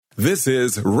This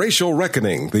is Racial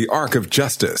Reckoning, the Arc of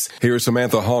Justice. Here's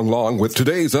Samantha Hong Long with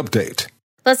today's update.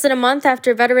 Less than a month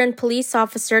after veteran police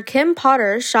officer Kim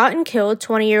Potter shot and killed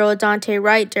 20-year-old Daunte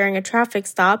Wright during a traffic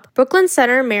stop, Brooklyn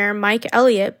Center Mayor Mike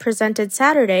Elliott presented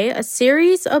Saturday a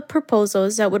series of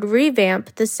proposals that would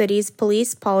revamp the city's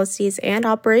police policies and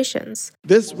operations.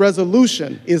 This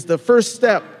resolution is the first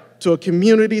step to a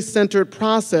community-centered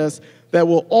process that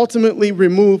will ultimately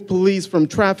remove police from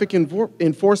traffic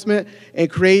enforcement and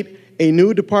create a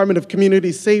new Department of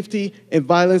Community Safety and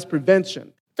Violence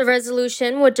Prevention. The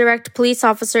resolution would direct police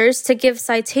officers to give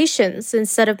citations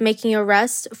instead of making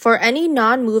arrests for any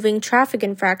non-moving traffic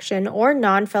infraction or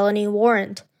non-felony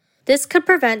warrant. This could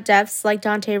prevent deaths like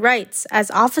Daunte Wright's, as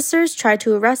officers try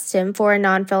to arrest him for a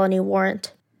non-felony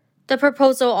warrant. The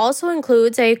proposal also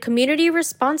includes a community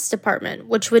response department,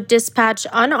 which would dispatch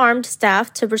unarmed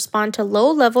staff to respond to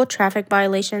low-level traffic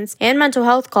violations and mental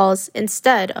health calls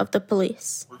instead of the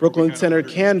police. Brooklyn Center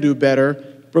can do better,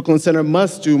 Brooklyn Center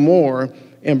must do more,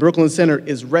 and Brooklyn Center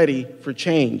is ready for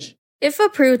change. If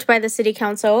approved by the City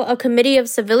Council, a committee of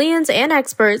civilians and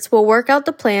experts will work out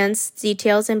the plans,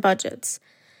 details, and budgets.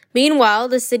 Meanwhile,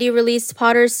 the city released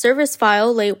Potter's service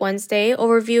file late Wednesday,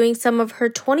 overviewing some of her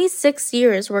 26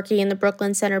 years working in the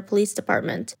Brooklyn Center Police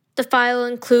Department. The file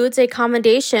includes a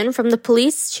commendation from the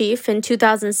police chief in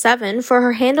 2007 for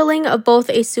her handling of both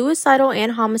a suicidal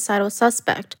and homicidal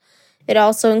suspect. It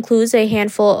also includes a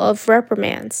handful of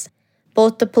reprimands.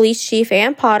 Both the police chief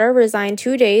and Potter resigned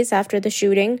 2 days after the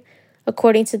shooting.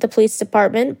 According to the police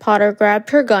department, Potter grabbed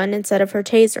her gun instead of her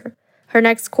taser. Her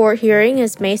next court hearing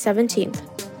is May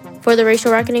 17th. For the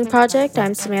Racial Reckoning Project,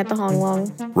 I'm Samantha Hong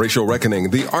Long. Racial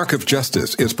Reckoning, the Arc of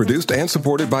Justice, is produced and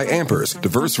supported by Ampers,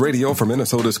 diverse radio for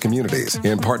Minnesota's communities,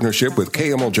 in partnership with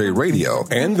KMOJ Radio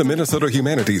and the Minnesota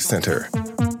Humanities Center.